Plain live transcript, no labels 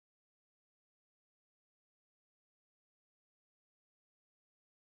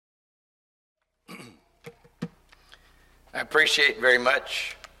I appreciate very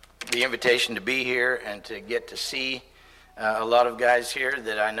much the invitation to be here and to get to see a lot of guys here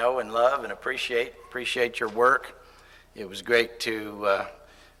that I know and love and appreciate your work. It was great to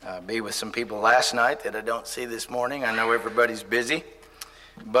be with some people last night that I don't see this morning. I know everybody's busy,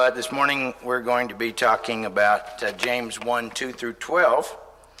 but this morning we're going to be talking about James 1, 2 through 12,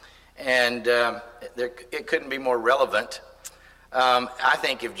 and it couldn't be more relevant. I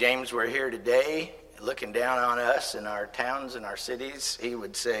think if James were here today, looking down on us in our towns and our cities, he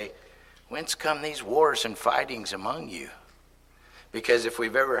would say, "Whence come these wars and fightings among you?" Because if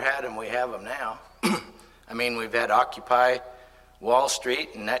we've ever had them, we have them now. I mean, we've had Occupy Wall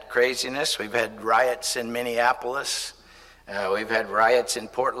Street and that craziness. We've had riots in Minneapolis. We've had riots in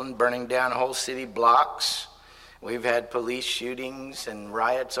Portland burning down whole city blocks. We've had police shootings and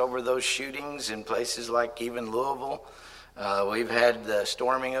riots over those shootings in places like even Louisville. We've had the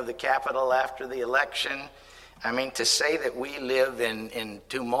storming of the Capitol after the election. I mean, to say that we live in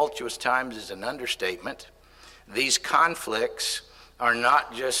tumultuous times is an understatement. These conflicts are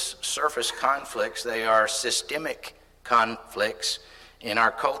not just surface conflicts, they are systemic conflicts in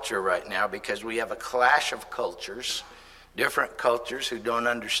our culture right now because we have a clash of cultures, different cultures who don't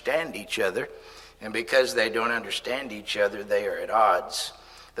understand each other, and because they don't understand each other, they are at odds.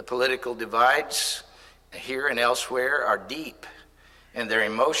 The political divides here and elsewhere are deep, and they're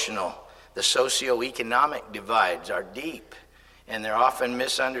emotional. The socioeconomic divides are deep, and they're often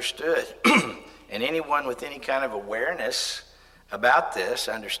misunderstood. And anyone with any kind of awareness about this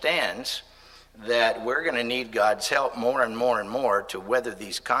understands that we're going to need God's help more and more and more to weather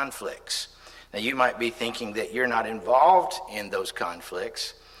these conflicts. Now, you might be thinking that you're not involved in those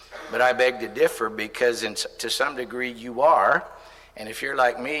conflicts, but I beg to differ because to some degree you are. And if you're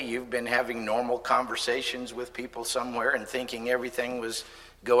like me, you've been having normal conversations with people somewhere and thinking everything was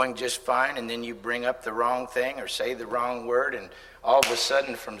going just fine, and then you bring up the wrong thing or say the wrong word, and all of a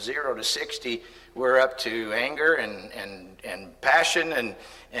sudden from 0 to 60, we're up to anger and passion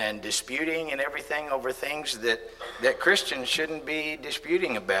and disputing and everything over things that Christians shouldn't be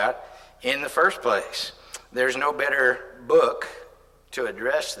disputing about in the first place. There's no better book to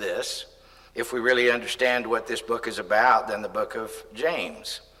address this if we really understand what this book is about than the book of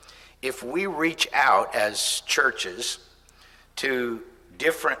James. If we reach out as churches to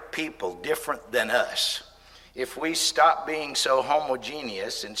different people, different than us, if we stop being so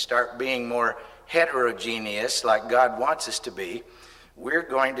homogeneous and start being more heterogeneous like God wants us to be, we're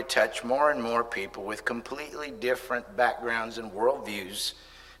going to touch more and more people with completely different backgrounds and worldviews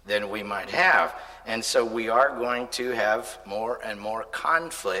than we might have. And so we are going to have more and more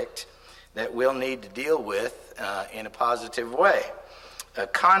conflict that we'll need to deal with in a positive way.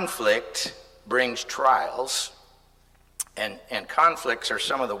 Conflict brings trials, and conflicts are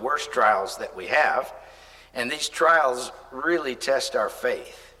some of the worst trials that we have, and these trials really test our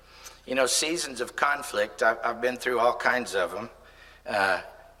faith. You know, seasons of conflict, I've been through all kinds of them.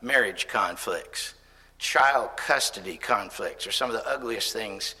 Marriage conflicts, child custody conflicts are some of the ugliest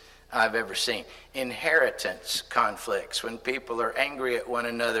things I've ever seen. Inheritance conflicts, when people are angry at one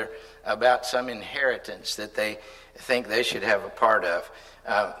another about some inheritance that they think they should have a part of.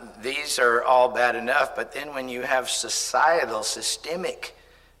 These are all bad enough, but then when you have societal, systemic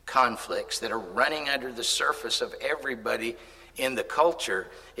conflicts that are running under the surface of everybody in the culture,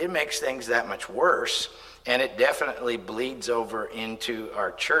 it makes things that much worse, and it definitely bleeds over into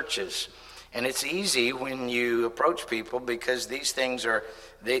our churches. And it's easy when you approach people because these things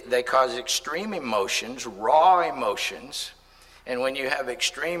they cause extreme emotions, raw emotions. And when you have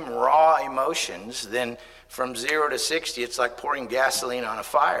extreme raw emotions, then from 0 to 60, it's like pouring gasoline on a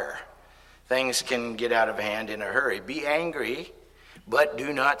fire. Things can get out of hand in a hurry. Be angry, but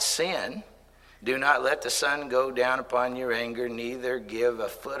do not sin. Do not let the sun go down upon your anger, neither give a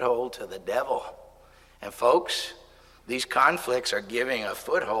foothold to the devil. And folks, these conflicts are giving a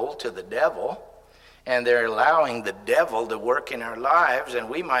foothold to the devil, and they're allowing the devil to work in our lives, and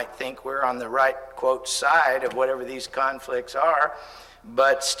we might think we're on the right, quote, side of whatever these conflicts are,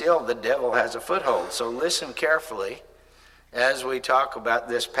 but still the devil has a foothold. So listen carefully as we talk about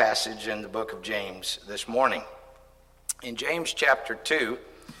this passage in the book of James this morning. In James chapter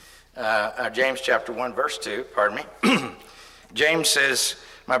 1, verse 2, James says,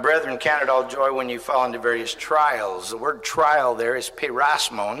 "My brethren, count it all joy when you fall into various trials." The word trial there is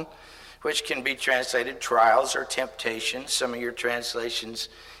pirasmon, which can be translated trials or temptations. Some of your translations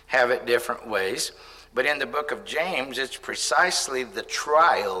have it different ways. But in the book of James, it's precisely the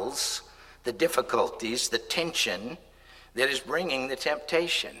trials, the difficulties, the tension that is bringing the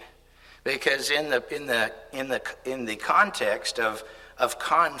temptation. Because in the context of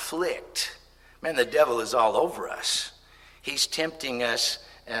conflict, man, the devil is all over us. He's tempting us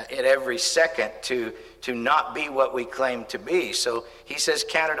at every second to not be what we claim to be. So he says,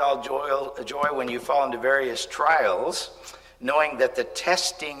 count it all joy when you fall into various trials, knowing that the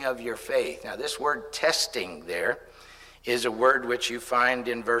testing of your faith. Now, this word testing there is a word which you find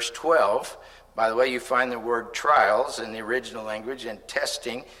in verse 12. By the way, you find the word trials in the original language and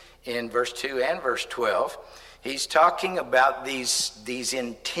testing in verse 2 and verse 12. He's talking about these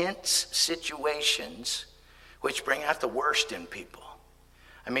intense situations which bring out the worst in people.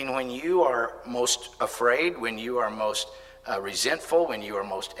 I mean, when you are most afraid, when you are most resentful, when you are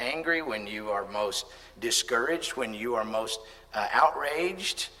most angry, when you are most discouraged, when you are most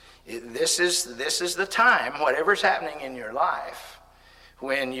outraged, this is the time, whatever's happening in your life,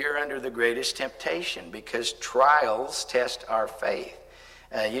 when you're under the greatest temptation, because trials test our faith.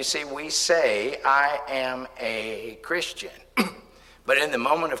 You see, we say, I am a Christian. But in the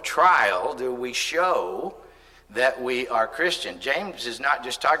moment of trial, do we show that we are Christian? James is not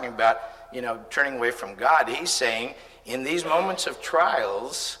just talking about, turning away from God. He's saying, in these moments of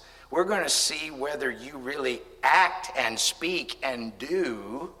trials, we're going to see whether you really act and speak and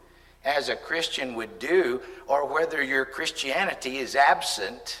do as a Christian would do, or whether your Christianity is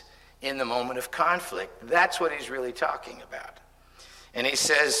absent in the moment of conflict. That's what he's really talking about. And he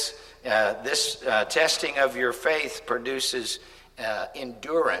says this testing of your faith produces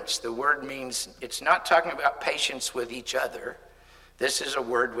endurance. The word means, it's not talking about patience with each other. This is a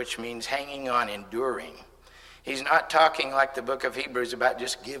word which means hanging on, enduring. He's not talking like the book of Hebrews about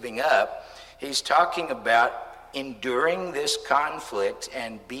just giving up. He's talking about enduring this conflict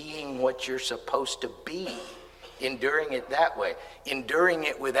and being what you're supposed to be. Enduring it that way. Enduring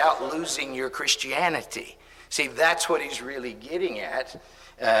it without losing your Christianity. See, that's what he's really getting at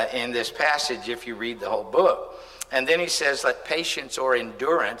in this passage if you read the whole book. And then he says, let patience or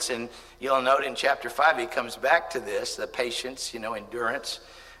endurance, and you'll note in chapter 5 he comes back to this, the patience, endurance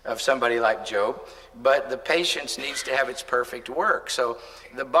of somebody like Job. But the patience needs to have its perfect work. So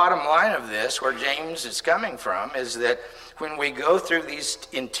the bottom line of this, where James is coming from, is that when we go through these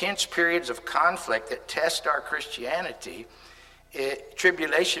intense periods of conflict that test our Christianity,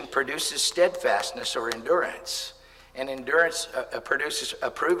 tribulation produces steadfastness or endurance. And endurance produces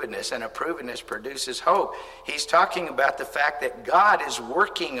approvedness, and approvedness produces hope. He's talking about the fact that God is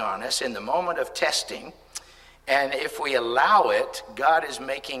working on us in the moment of testing, and if we allow it, God is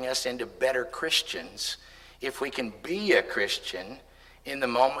making us into better Christians if we can be a Christian in the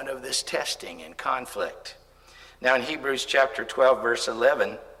moment of this testing and conflict. Now in Hebrews chapter 12, verse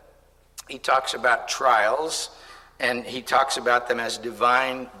 11, he talks about trials, and he talks about them as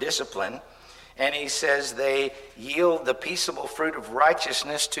divine discipline. And he says they yield the peaceable fruit of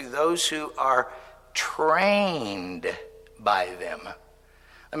righteousness to those who are trained by them.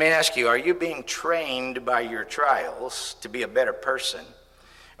 Let me ask you, are you being trained by your trials to be a better person?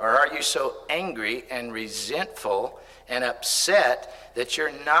 Or are you so angry and resentful and upset that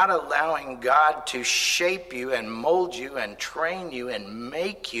you're not allowing God to shape you and mold you and train you and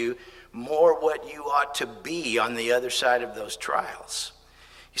make you more what you ought to be on the other side of those trials?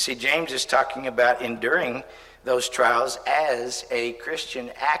 You see, James is talking about enduring those trials as a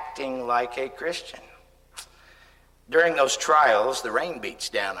Christian, acting like a Christian. During those trials, the rain beats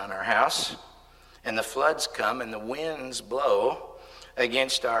down on our house, and the floods come, and the winds blow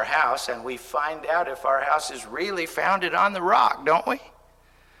against our house, and we find out if our house is really founded on the rock, don't we?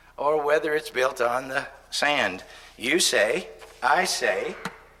 Or whether it's built on the sand. You say, I say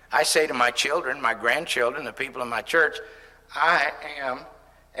to my children, my grandchildren, the people in my church, I am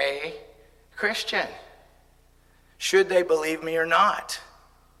a Christian. Should they believe me or not?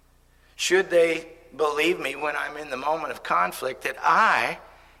 Should they believe me when I'm in the moment of conflict that I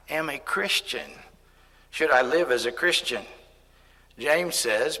am a Christian? Should I live as a Christian? James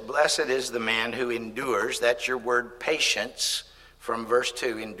says, blessed is the man who endures. That's your word patience from verse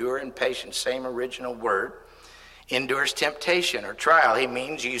 2. Endure and patience, same original word. Endures temptation or trial. He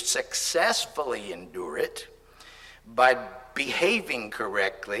means you successfully endure it by behaving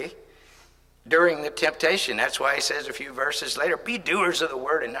correctly during the temptation. That's why he says a few verses later, be doers of the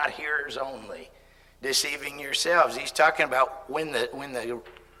word and not hearers only, deceiving yourselves. He's talking about when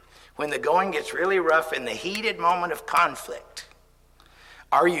the going gets really rough in the heated moment of conflict.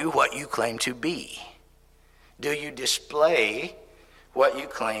 Are you what you claim to be? Do you display what you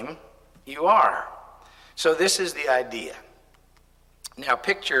claim you are? So this is the idea. Now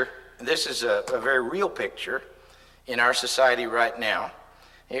picture, this is a very real picture in our society right now.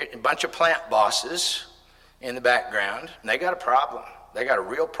 A bunch of plant bosses in the background, and they got a problem. They got a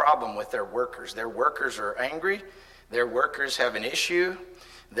real problem with their workers. Their workers are angry. Their workers have an issue.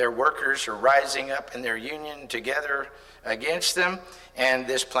 Their workers are rising up in their union together against them. And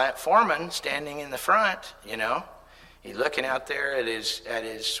this plant foreman standing in the front, he's looking out there at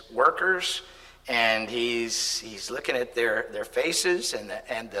his workers, and he's looking at their faces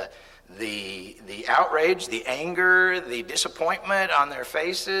and the outrage, the anger, the disappointment on their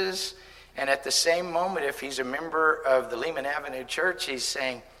faces. And at the same moment, if he's a member of the Lehman Avenue Church, he's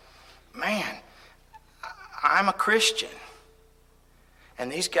saying, man, I'm a Christian. And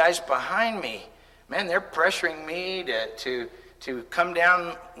these guys behind me, man, they're pressuring me to come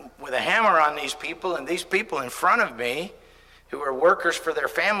down with a hammer on these people, and these people in front of me who are workers for their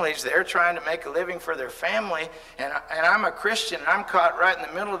families, they're trying to make a living for their family, and I'm a Christian, and I'm caught right in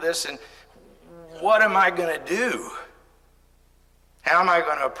the middle of this, and what am I going to do? How am I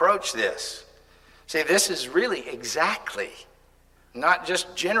going to approach this? See, this is really exactly, not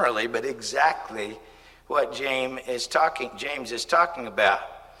just generally, but exactly what James is talking about.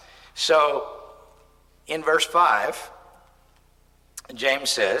 So, in verse 5, James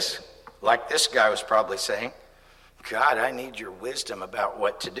says, like this guy was probably saying, God, I need your wisdom about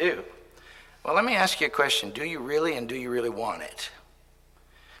what to do. Well, let me ask you a question. Do you really, and do you really want it?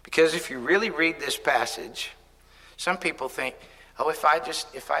 Because if you really read this passage, some people think, oh, if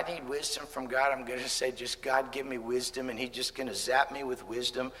I need wisdom from God, I'm going to say, just God, give me wisdom, and he's just going to zap me with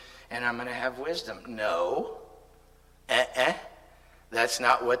wisdom, and I'm going to have wisdom. No. That's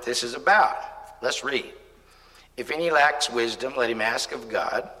not what this is about. Let's read. If any lacks wisdom, let him ask of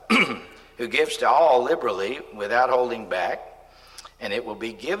God, who gives to all liberally without holding back, and it will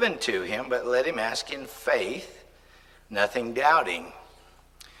be given to him, but let him ask in faith, nothing doubting.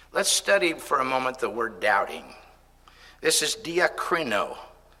 Let's study for a moment the word doubting. This is diakrino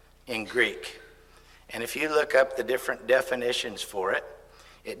in Greek. And if you look up the different definitions for it,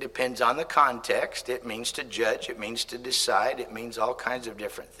 it depends on the context. It means to judge, it means to decide, it means all kinds of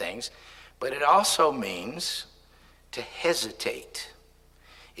different things. But it also means to hesitate.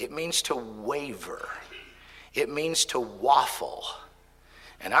 It means to waver. It means to waffle.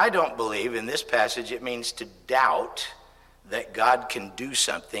 And I don't believe in this passage it means to doubt that God can do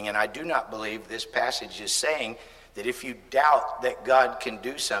something. And I do not believe this passage is saying that if you doubt that God can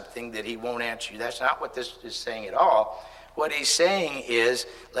do something, that he won't answer you. That's not what this is saying at all. What he's saying is,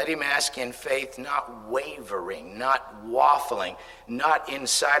 let him ask in faith, not wavering, not waffling, not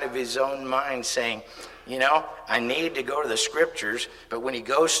inside of his own mind saying, I need to go to the scriptures. But when he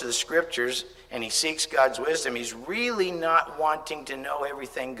goes to the scriptures and he seeks God's wisdom, he's really not wanting to know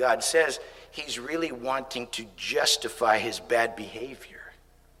everything God says. He's really wanting to justify his bad behavior.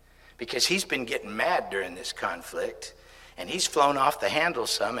 Because he's been getting mad during this conflict, and he's flown off the handle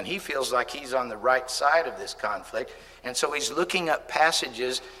some, and he feels like he's on the right side of this conflict. And so he's looking up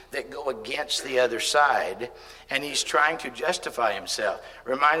passages that go against the other side, and he's trying to justify himself.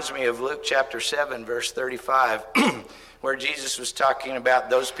 Reminds me of Luke chapter 7, verse 35, where Jesus was talking about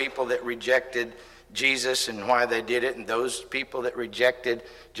those people that rejected Jesus and why they did it, and those people that rejected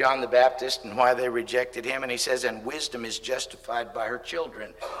John the Baptist and why they rejected him. And he says, and wisdom is justified by her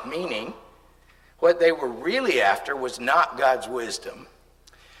children. Meaning, what they were really after was not God's wisdom.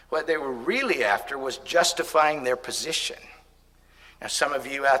 What they were really after was justifying their position. Now, some of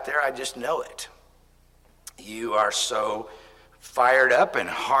you out there, I just know it. You are so fired up and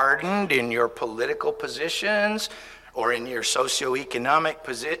hardened in your political positions or in your socioeconomic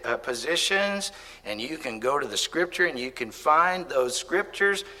positions, and you can go to the scripture and you can find those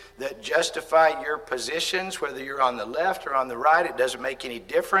scriptures that justify your positions, whether you're on the left or on the right, it doesn't make any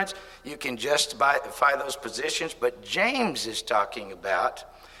difference. You can justify those positions, but James is talking about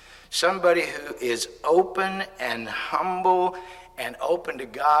somebody who is open and humble and open to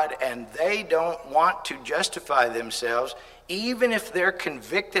God, and they don't want to justify themselves. Even if they're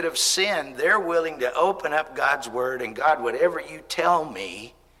convicted of sin, they're willing to open up God's word, and God, whatever you tell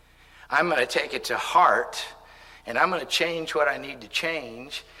me, I'm going to take it to heart, and I'm going to change what I need to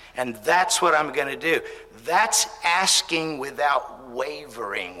change, and that's what I'm going to do. That's asking without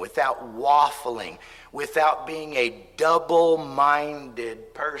wavering, without waffling, without being a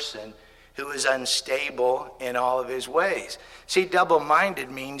double-minded person who is unstable in all of his ways. See,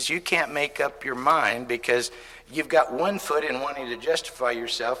 double-minded means you can't make up your mind because you've got one foot in wanting to justify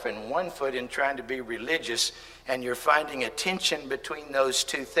yourself and one foot in trying to be religious, and you're finding a tension between those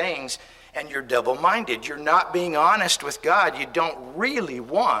two things, and you're double-minded. You're not being honest with God. You don't really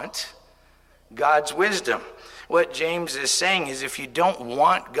want God's wisdom. What James is saying is if you don't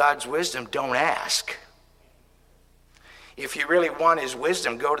want God's wisdom, don't ask. If you really want his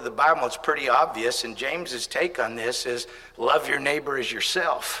wisdom, go to the Bible. It's pretty obvious, and James's take on this is love your neighbor as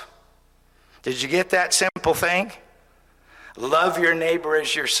yourself. Did you get that simple thing? Love your neighbor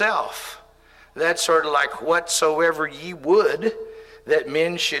as yourself. That's sort of like whatsoever ye would that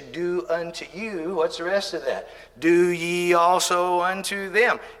men should do unto you. What's the rest of that? Do ye also unto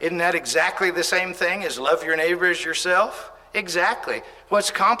them. Isn't that exactly the same thing as love your neighbor as yourself? Exactly. What's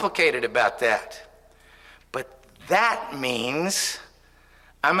complicated about that? But that means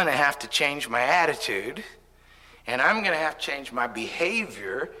I'm going to have to change my attitude, and I'm going to have to change my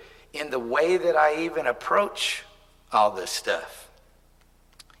behavior in the way that I even approach all this stuff.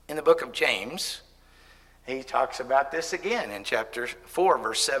 In the book of James, he talks about this again in chapter 4,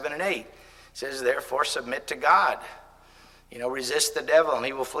 verse 7 and 8. It says, therefore submit to God. Resist the devil and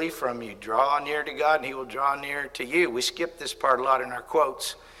he will flee from you. Draw near to God and he will draw near to you. We skip this part a lot in our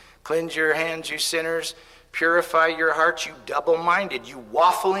quotes. Cleanse your hands, you sinners. Purify your hearts, you double-minded, you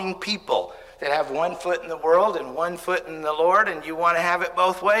waffling people that have one foot in the world and one foot in the Lord, and you want to have it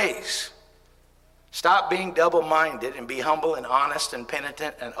both ways. Stop being double-minded and be humble and honest and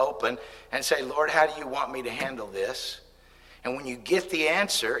penitent and open and say, Lord, how do you want me to handle this? And when you get the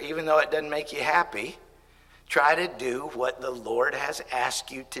answer, even though it doesn't make you happy, try to do what the Lord has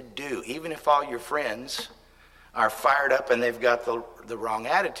asked you to do, even if all your friends are fired up and they've got the wrong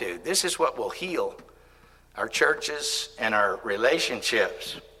attitude. This is what will heal our churches and our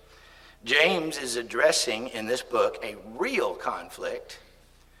relationships. James is addressing in this book a real conflict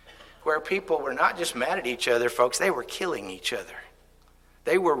where people were not just mad at each other, folks, they were killing each other.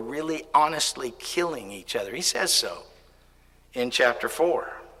 They were really honestly killing each other. He says so in chapter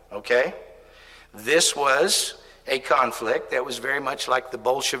 4, okay? This was a conflict that was very much like the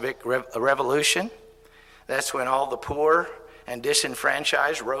Bolshevik Revolution. That's when all the poor and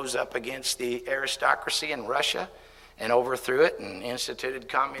disenfranchised rose up against the aristocracy in Russia and overthrew it and instituted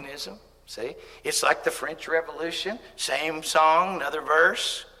communism. See? It's like the French Revolution. Same song, another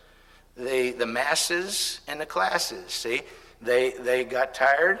verse. The masses and the classes, see? They got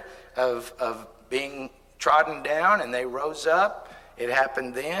tired of being trodden down and they rose up. It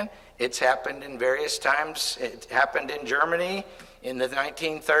happened then. It's happened in various times. It happened in Germany in the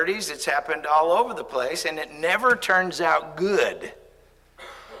 1930s. It's happened all over the place, and it never turns out good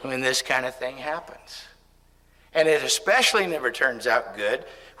when this kind of thing happens. And it especially never turns out good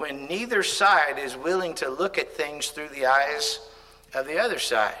when neither side is willing to look at things through the eyes of the other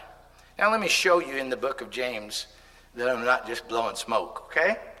side. Now let me show you in the book of James that I'm not just blowing smoke,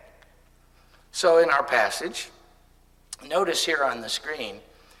 okay? So in our passage, notice here on the screen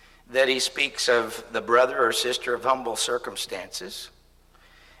that he speaks of the brother or sister of humble circumstances,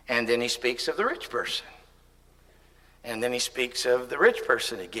 and then he speaks of the rich person. And then he speaks of the rich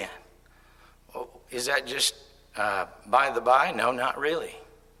person again. Well, is that just by the by? No, not really.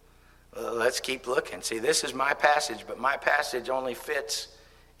 Let's keep looking. See, this is my passage, but my passage only fits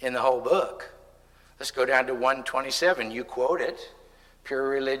in the whole book. Let's go down to 127. You quote it. Pure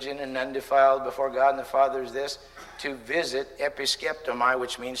religion and undefiled before God and the Father is this, to visit episkeptomai,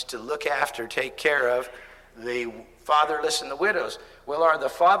 which means to look after, take care of the fatherless and the widows. Well, are the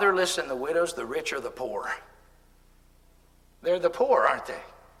fatherless and the widows the rich or the poor? They're the poor, aren't they?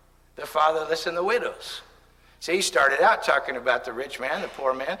 The fatherless and the widows. See, he started out talking about the rich man, the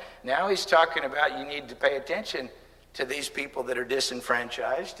poor man. Now he's talking about you need to pay attention to these people that are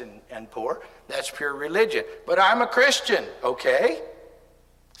disenfranchised and poor. That's pure religion. But I'm a Christian, okay?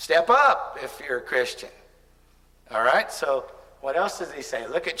 Step up if you're a Christian. All right, so what else does he say?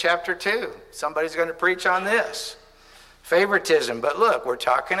 Look at chapter 2. Somebody's going to preach on this. Favoritism. But look, we're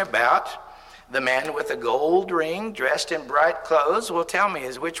talking about the man with a gold ring dressed in bright clothes. Well, tell me,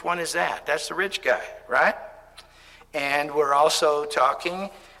 which one is that? That's the rich guy, right? And we're also talking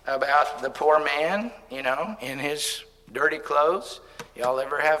about the poor man, in his dirty clothes. Y'all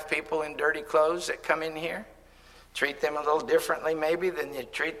ever have people in dirty clothes that come in here? Treat them a little differently maybe than you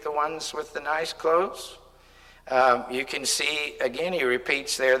treat the ones with the nice clothes. You can see, again, he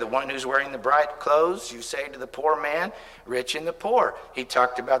repeats there, the one who's wearing the bright clothes, you say to the poor man, rich and the poor. He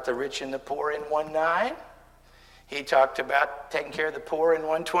talked about the rich and the poor in 1:9. He talked about taking care of the poor in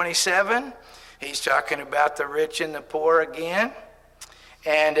 1:27. He's talking about the rich and the poor again.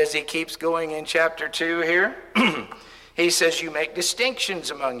 And as he keeps going in chapter 2 here, he says, you make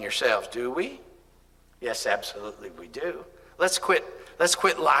distinctions among yourselves, do we? Yes, absolutely we do. Let's quit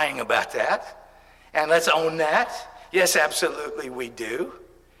lying about that. And let's own that. Yes, absolutely we do.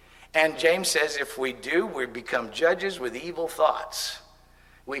 And James says if we do, we become judges with evil thoughts.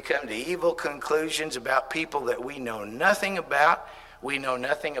 We come to evil conclusions about people that we know nothing about. We know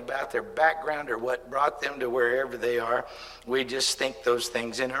nothing about their background or what brought them to wherever they are. We just think those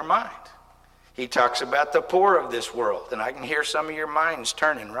things in our mind. He talks about the poor of this world, and I can hear some of your minds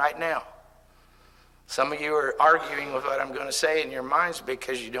turning right now. Some of you are arguing with what I'm going to say in your minds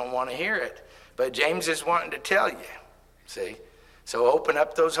because you don't want to hear it. But James is wanting to tell you, see? So open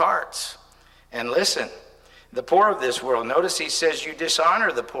up those hearts and listen. The poor of this world, notice he says you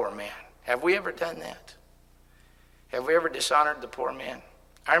dishonor the poor man. Have we ever done that? Have we ever dishonored the poor man?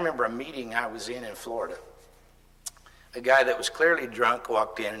 I remember a meeting I was in Florida. A guy that was clearly drunk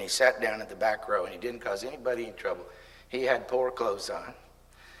walked in and he sat down at the back row and he didn't cause anybody any trouble. He had poor clothes on.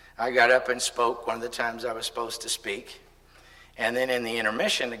 I got up and spoke one of the times I was supposed to speak. And then in the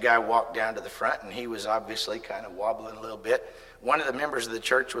intermission, the guy walked down to the front and he was obviously kind of wobbling a little bit. One of the members of the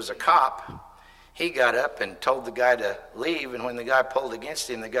church was a cop. He got up and told the guy to leave, and when the guy pulled against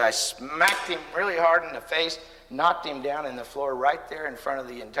him, the guy smacked him really hard in the face, knocked him down in the floor right there in front of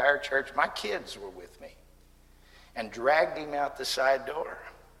the entire church. My kids were with me, and dragged him out the side door.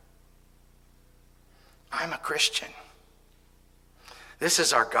 I'm a Christian. This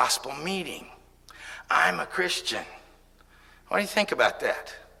is our gospel meeting. I'm a Christian. What do you think about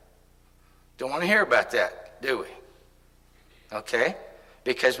that? Don't want to hear about that, do we? Okay?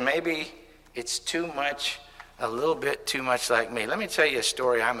 Because maybe it's too much, a little bit too much like me. Let me tell you a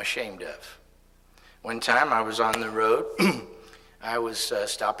story I'm ashamed of. One time I was on the road. I was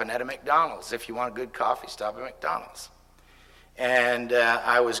stopping at a McDonald's. If you want a good coffee, stop at McDonald's. And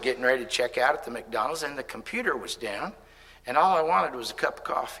I was getting ready to check out at the McDonald's, and the computer was down, and all I wanted was a cup of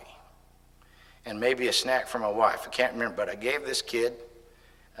coffee and maybe a snack for my wife. I can't remember, but I gave this kid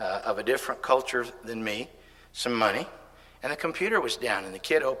of a different culture than me some money, and the computer was down, and the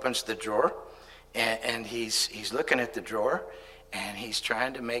kid opens the drawer, and he's looking at the drawer, and he's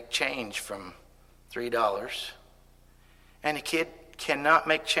trying to make change from $3, and the kid cannot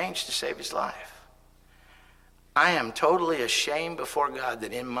make change to save his life. I am totally ashamed before God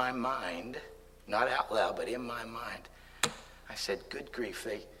that in my mind, not out loud, but in my mind, I said, good grief,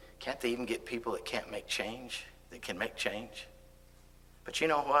 can't they even get people that can't make change, that can make change? But you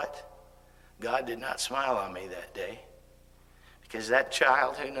know what? God did not smile on me that day, because that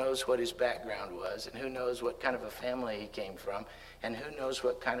child, who knows what his background was, and who knows what kind of a family he came from, and who knows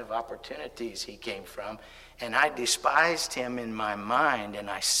what kind of opportunities he came from, and I despised him in my mind, and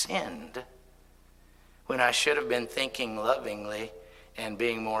I sinned when I should have been thinking lovingly and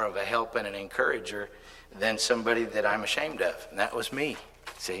being more of a help and an encourager than somebody that I'm ashamed of. And that was me.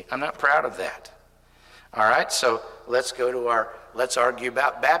 See, I'm not proud of that. All right, so let's go to our let's argue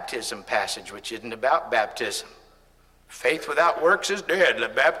about baptism passage, which isn't about baptism. Faith without works is dead.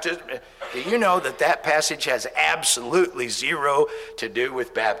 Baptism. Do you know that passage has absolutely zero to do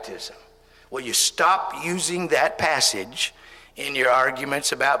with baptism? Will you stop using that passage in your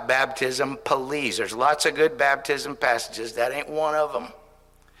arguments about baptism, please? There's lots of good baptism passages. That ain't one of them.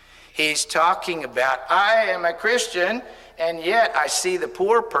 He's talking about, I am a Christian, and yet I see the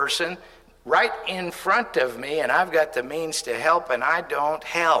poor person right in front of me, and I've got the means to help, and I don't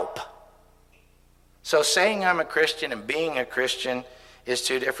help. So saying I'm a Christian and being a Christian is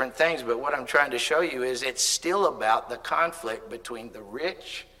two different things, but what I'm trying to show you is it's still about the conflict between the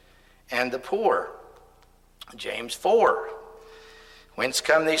rich and the poor. James 4. Whence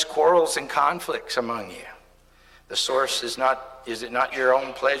come these quarrels and conflicts among you? The source is it not your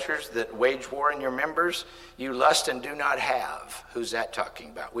own pleasures that wage war in your members? You lust and do not have. Who's that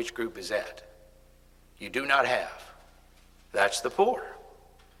talking about? Which group is that? You do not have. That's the poor.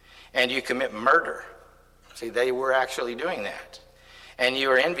 And you commit murder. See, they were actually doing that. And you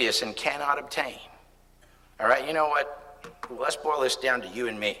are envious and cannot obtain. All right, you know what? Let's boil this down to you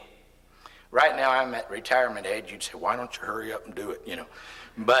and me. Right now I'm at retirement age. You'd say, why don't you hurry up and do it,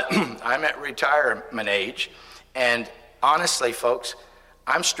 But I'm at retirement age, and honestly, folks,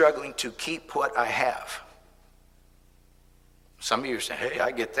 I'm struggling to keep what I have. Some of you say, hey,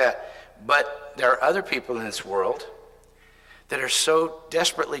 I get that. But there are other people in this world that are so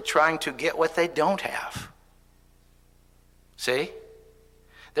desperately trying to get what they don't have. See?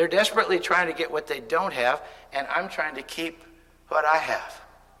 They're desperately trying to get what they don't have, and I'm trying to keep what I have.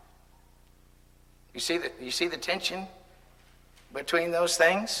 You see the tension between those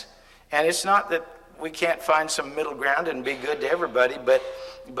things? And it's not that we can't find some middle ground and be good to everybody,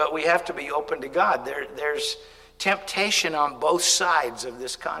 but we have to be open to God. There's temptation on both sides of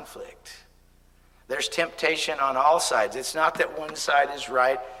this conflict. There's temptation on all sides. It's not that one side is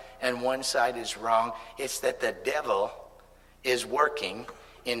right and one side is wrong. It's that the devil is working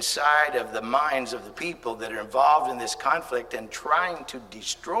inside of the minds of the people that are involved in this conflict and trying to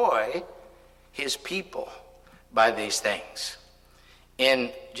destroy his people by these things.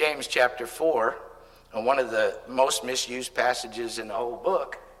 In James chapter 4, one of the most misused passages in the whole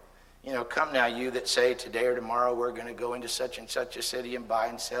book, come now you that say today or tomorrow we're going to go into such and such a city and buy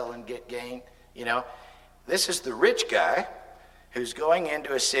and sell and get gain. You know, this is the rich guy who's going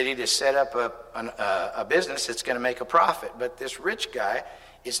into a city to set up a business that's going to make a profit. But this rich guy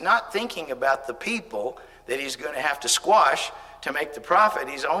is not thinking about the people that he's going to have to squash to make the profit.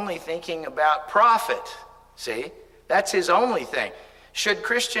 He's only thinking about profit. See? That's his only thing. Should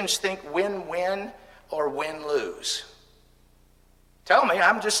Christians think win-win or win-lose? Tell me.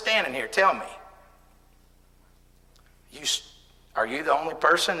 I'm just standing here. Tell me. Are you the only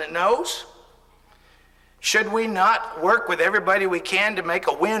person that knows? Should we not work with everybody we can to make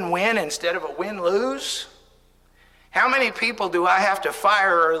a win-win instead of a win-lose? How many people do I have to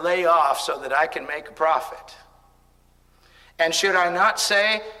fire or lay off so that I can make a profit? And should I not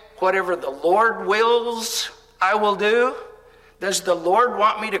say, whatever the Lord wills, I will do? Does the Lord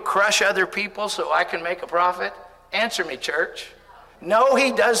want me to crush other people so I can make a profit? Answer me, church. No,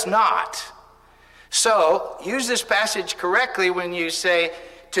 he does not. So, use this passage correctly when you say,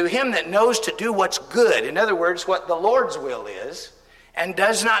 to him that knows to do what's good, in other words, what the Lord's will is, and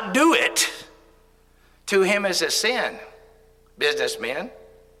does not do it, to him is a sin. Businessmen.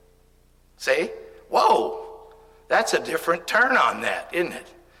 See? Whoa, that's a different turn on that, isn't it?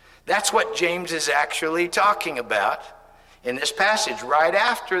 That's what James is actually talking about in this passage. Right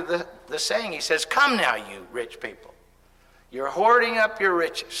after the saying, he says, come now, you rich people. You're hoarding up your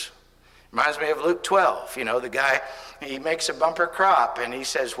riches. Reminds me of Luke 12. You know, the guy, he makes a bumper crop and he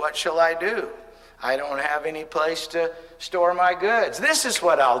says, what shall I do? I don't have any place to store my goods. This is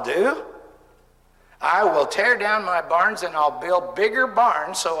what I'll do. I will tear down my barns and I'll build bigger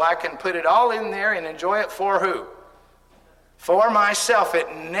barns so I can put it all in there and enjoy it for who? For myself.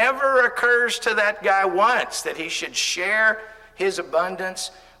 It never occurs to that guy once that he should share his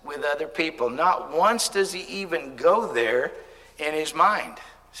abundance with other people. Not once does he even go there in his mind.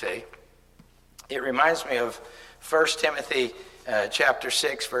 See? It reminds me of 1 Timothy chapter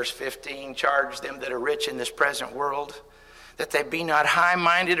 6, verse 15. Charge them that are rich in this present world, that they be not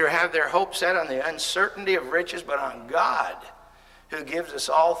high-minded or have their hope set on the uncertainty of riches, but on God, who gives us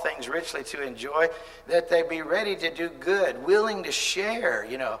all things richly to enjoy, that they be ready to do good, willing to share,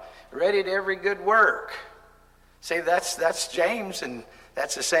 ready to every good work. See, that's James, and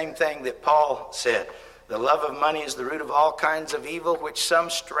that's the same thing that Paul said. The love of money is the root of all kinds of evil, which some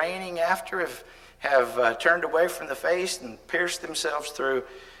straining after have turned away from the faith and pierced themselves through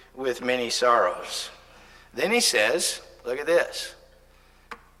with many sorrows. Then he says, look at this.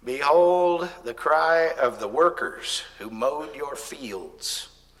 Behold the cry of the workers who mowed your fields,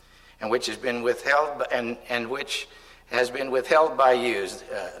 and which has been withheld, and which has been withheld by you.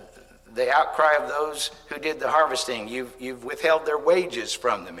 The outcry of those who did the harvesting, you've withheld their wages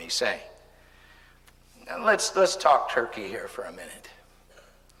from them, he's saying. Now let's talk turkey here for a minute.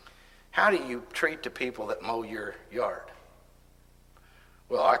 How do you treat the people that mow your yard?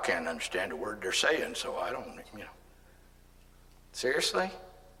 Well, I can't understand a word they're saying, so I don't, Seriously?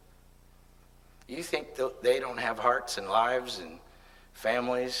 You think they don't have hearts and lives and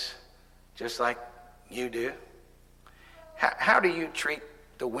families just like you do? How do you treat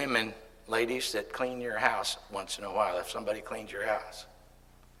the women, ladies, that clean your house once in a while, if somebody cleans your house?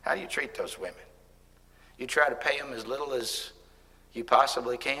 How do you treat those women? You try to pay them as little as you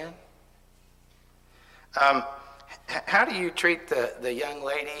possibly can? How do you treat the young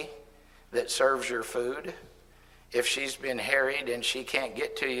lady that serves your food if she's been harried and she can't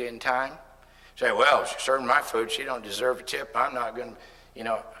get to you in time? Say, well, she's serving my food, she don't deserve a tip, I'm not going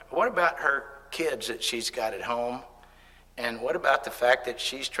to, What about her kids that she's got at home? And what about the fact that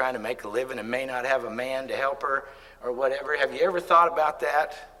she's trying to make a living and may not have a man to help her or whatever? Have you ever thought about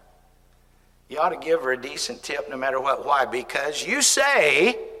that? You ought to give her a decent tip no matter what. Why? Because you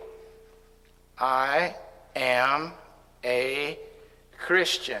say, I am a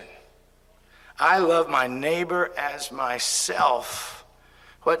Christian. I love my neighbor as myself.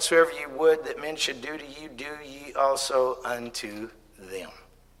 Whatsoever you would that men should do to you, do ye also unto them.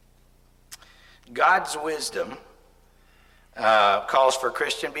 God's wisdom calls for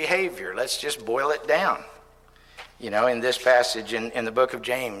Christian behavior. Let's just boil it down. In this passage in the book of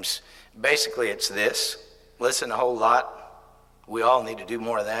James, basically it's this. Listen a whole lot. We all need to do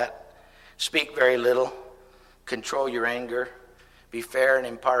more of that. Speak very little. Control your anger. Be fair and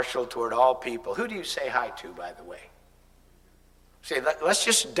impartial toward all people. Who do you say hi to, by the way? See, let's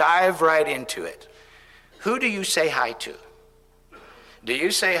just dive right into it. Who do you say hi to? Do you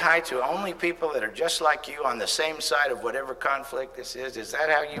say hi to only people that are just like you on the same side of whatever conflict this is? Is that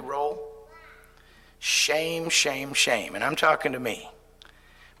how you roll? Shame, shame, shame. And I'm talking to me.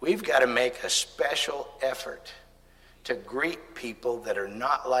 We've got to make a special effort to greet people that are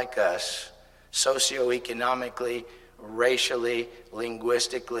not like us socioeconomically racially,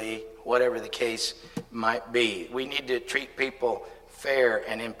 linguistically, whatever the case might be. We need to treat people fair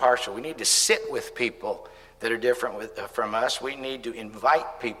and impartial. We need to sit with people that are different from us. We need to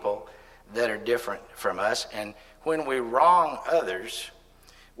invite people that are different from us. And when we wrong others,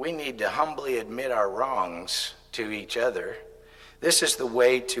 we need to humbly admit our wrongs to each other. This is the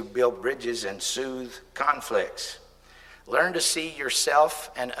way to build bridges and soothe conflicts. Learn to see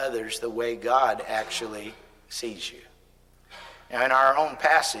yourself and others the way God actually sees you. Now, in our own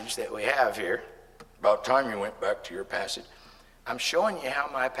passage that we have here, about time you went back to your passage, I'm showing you how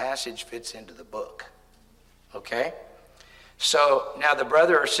my passage fits into the book. Okay? So, now the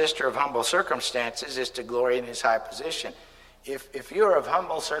brother or sister of humble circumstances is to glory in his high position. If you're of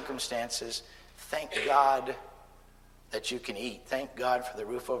humble circumstances, thank God that you can eat. Thank God for the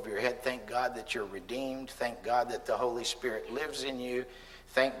roof over your head. Thank God that you're redeemed. Thank God that the Holy Spirit lives in you.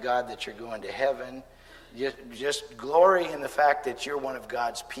 Thank God that you're going to heaven. Just glory in the fact that you're one of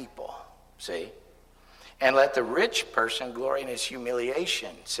God's people, see? And let the rich person glory in his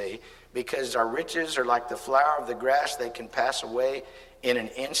humiliation, see? Because our riches are like the flower of the grass. They can pass away in an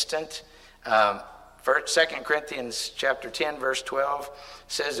instant. 2 Corinthians chapter 10, verse 12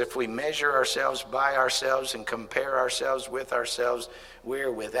 says, if we measure ourselves by ourselves and compare ourselves with ourselves,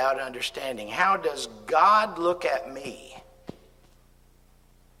 we're without understanding. How does God look at me?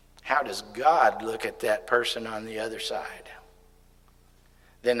 How does God look at that person on the other side?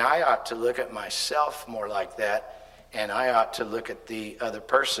 Then I ought to look at myself more like that, and I ought to look at the other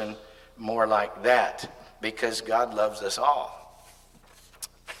person more like that, because God loves us all.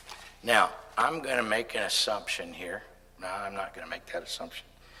 Now, I'm going to make an assumption here. No, I'm not going to make that assumption.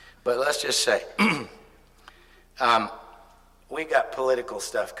 But let's just say, we got political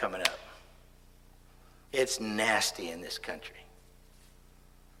stuff coming up. It's nasty in this country.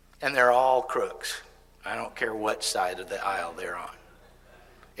 And they're all crooks. I don't care what side of the aisle they're on.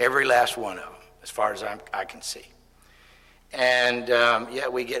 Every last one of them, as far as I can see. And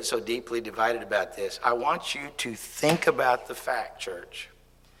yet we get so deeply divided about this. I want you to think about the fact, church,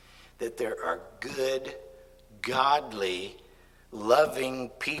 that there are good, godly, loving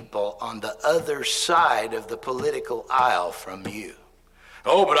people on the other side of the political aisle from you.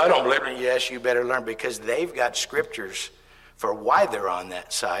 Oh, but I don't believe it. Yes, you better learn, because they've got scriptures for why they're on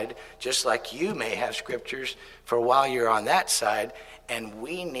that side, just like you may have scriptures for why you're on that side. And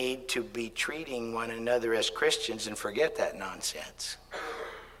we need to be treating one another as Christians and forget that nonsense.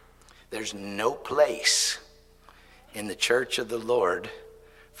 There's no place in the church of the Lord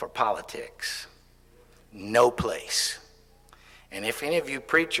for politics. No place. And if any of you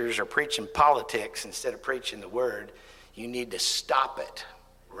preachers are preaching politics instead of preaching the word, you need to stop it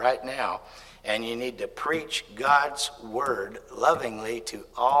right now. And you need to preach God's word lovingly to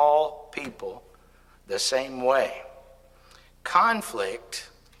all people the same way. Conflict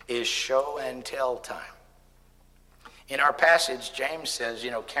is show and tell time. In our passage, James says,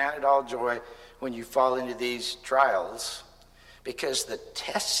 count it all joy when you fall into these trials, because the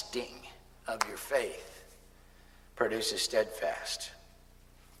testing of your faith produces steadfast.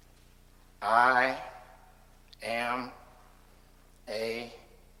 I am a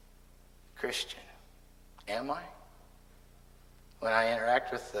Christian. Am I? When I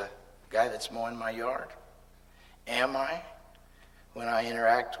interact with the guy that's mowing my yard? Am I? When I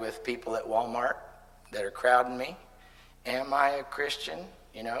interact with people at Walmart that are crowding me? Am I a Christian,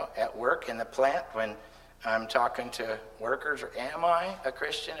 at work in the plant when I'm talking to workers? Or am I a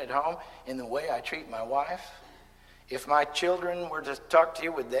Christian at home in the way I treat my wife? If my children were to talk to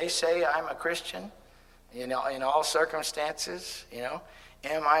you, would they say I'm a Christian in all circumstances?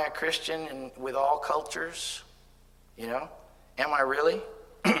 Am I a Christian with all cultures? Am I really?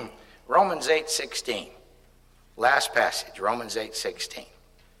 Romans 8:16. Last passage, Romans 8:16.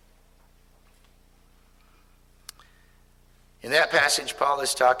 In that passage, Paul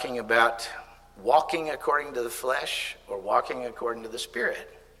is talking about walking according to the flesh or walking according to the Spirit.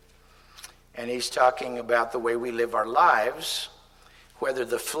 And he's talking about the way we live our lives, whether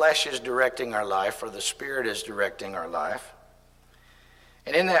the flesh is directing our life or the Spirit is directing our life.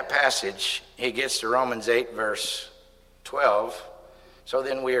 And in that passage, he gets to Romans 8, verse 12. So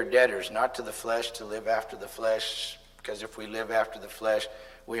then we are debtors, not to the flesh, to live after the flesh, because if we live after the flesh,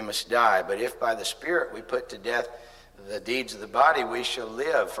 we must die. But if by the Spirit we put to death the deeds of the body, we shall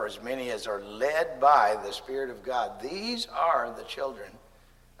live. For as many as are led by the Spirit of God, these are the children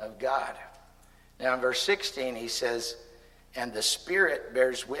of God. Now in verse 16, he says, and the Spirit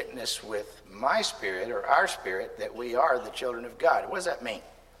bears witness with my spirit, or our spirit, that we are the children of God. What does that mean?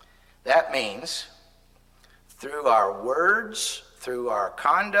 That means through our words, through our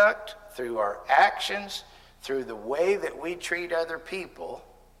conduct, through our actions, through the way that we treat other people,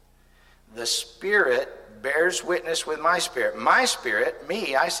 the Spirit bears witness with my spirit. My spirit,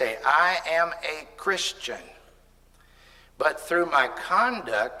 me, I say, I am a Christian. But through my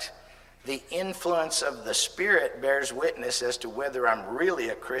conduct, the influence of the Spirit bears witness as to whether I'm really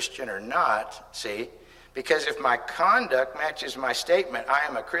a Christian or not, see? Because if my conduct matches my statement, I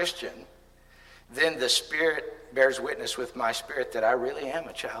am a Christian, then the Spirit bears witness with my spirit that I really am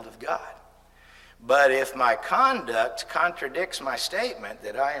a child of God. But if my conduct contradicts my statement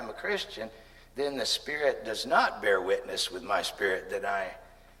that I am a Christian, then the Spirit does not bear witness with my spirit that I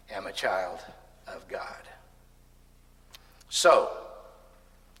am a child of God. So,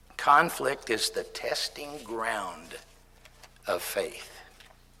 conflict is the testing ground of faith.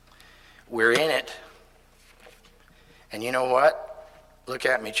 We're in it. And you know what? Look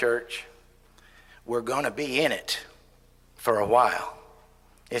at me, church. We're going to be in it for a while.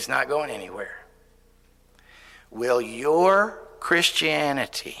 It's not going anywhere. Will your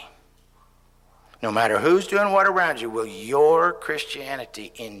Christianity, no matter who's doing what around you, will your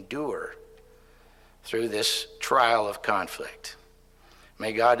Christianity endure through this trial of conflict?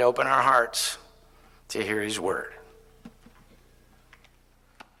 May God open our hearts to hear his word.